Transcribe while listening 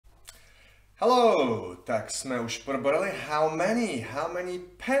Hello, tak jsme už probrali how many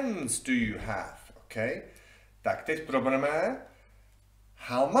pens do you have, okay? Tak teď probereme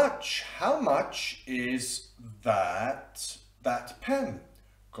how much is that pen?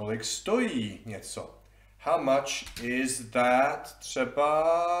 Kolik stojí něco? How much is that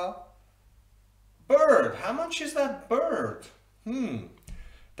třeba bird? How much is that bird?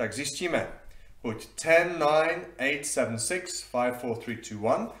 Tak zjistíme. Buď 10, 9, 8, 7, 6, 5, 4, 3,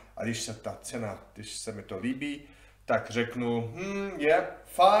 2, 1. A když se ta cena, když se mi to líbí, tak řeknu,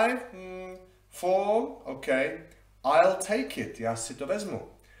 5, 4, OK, I'll take it, já si to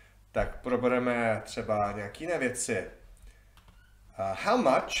vezmu. Tak probereme třeba nějaké jiné věci.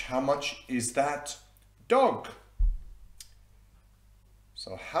 How much is that dog?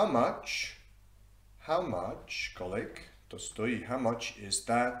 So how much, kolik to stojí, how much is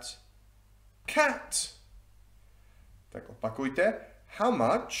that cat? Tak opakujte. How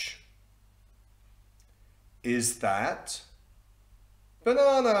much is that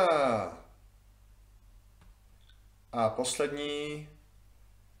banana? A poslední.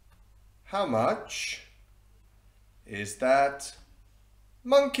 How much is that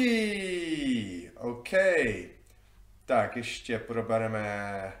monkey? OK. Tak ještě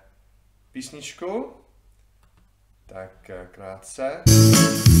probereme písničku. Tak krátce.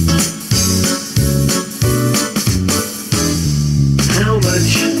 How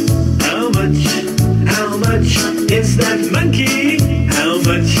much is that monkey?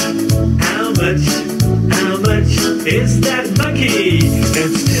 How much is that monkey?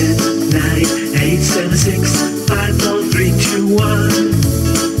 It's 10, 9, 8, 7, 6, 5, 4, 3, 2, 1.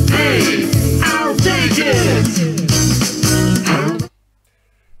 Hey, I'll take it!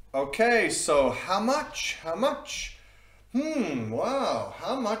 Okay, so how much? Wow,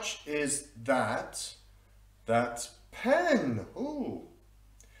 how much is that pen? Ooh.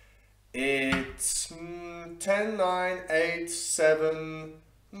 It's 10, 9, 8, 7,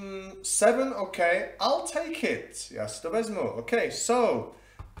 7, okay, I'll take it. Já si to vezmu. Okay, so,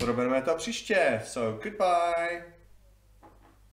 probereme to příště. So, goodbye.